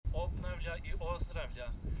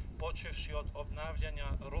počevši od obnavljanja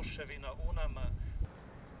ruševina u nama,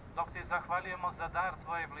 dok ti zahvaljujemo za dar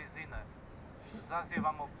tvoje blizine,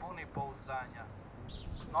 zazivamo puni pouzdanja,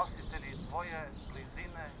 nositelji tvoje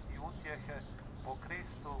blizine i utjehe po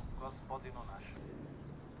Kristu, Gospodinu našem.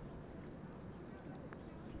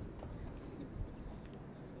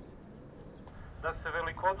 Da se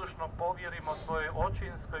velikodušno povjerimo tvojoj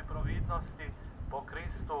očinskoj providnosti po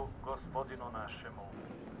Kristu, Gospodinu našemu.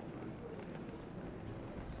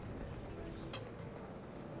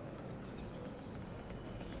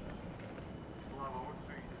 Slava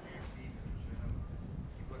Otcu i Sinu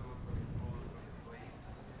i blagoslovi Božji tvoj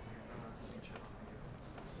Isus, je za nas sličan.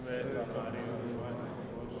 Sveta Marija,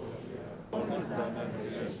 Majko Božja, molite za nas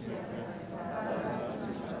griješnice,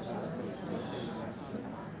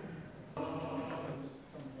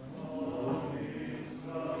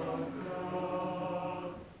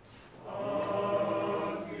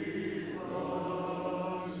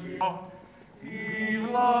 i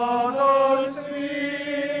vladar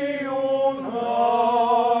sviju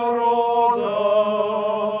naroda.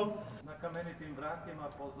 Na kamenitim vratima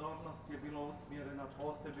pozornost je bila usmjerena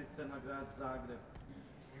posebice na grad Zagreb.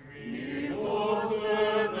 Milosrdan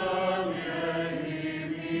je i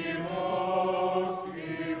milostiv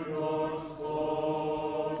Gospodin.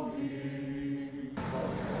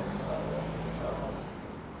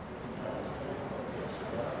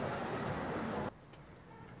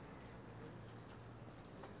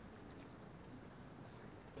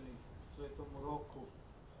 Svetom roku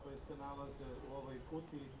koje se nalaze u ovoj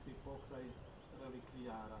kutijici pokraj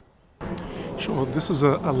relikvijara. Sure, this is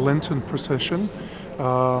a Lenten procession,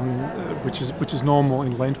 which is normal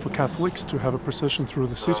in Lent for Catholics to have a procession through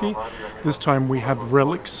the city. This time we have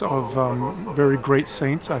relics of very great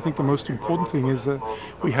saints. I think the most important thing is that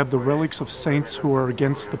we have the relics of saints who are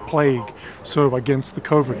against the plague, so against the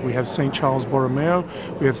COVID. We have Saint Charles Borromeo,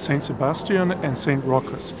 we have Saint Sebastian and Saint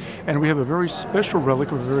Rochus. And we have a very special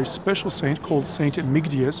relic of a very special saint called Saint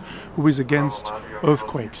Emygdius, who is against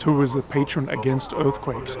earthquakes, who is the patron against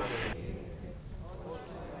earthquakes.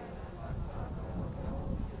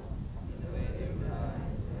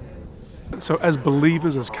 So as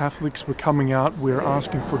believers, as Catholics, we're coming out, we're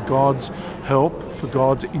asking for God's help, for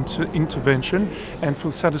God's intervention, and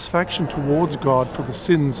for satisfaction towards God for the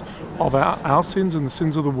sins of our sins and the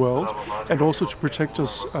sins of the world, and also to protect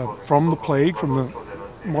us from the plague, from the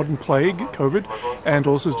modern plague, COVID, and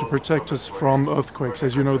also to protect us from earthquakes.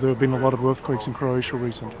 As you know, there have been a lot of earthquakes in Croatia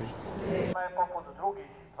recently. Poput drugih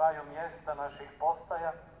dvaju mjesta naših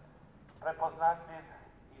postaja, prepoznatljiv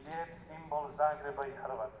i lijep simbol Zagreba i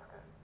Hrvatske.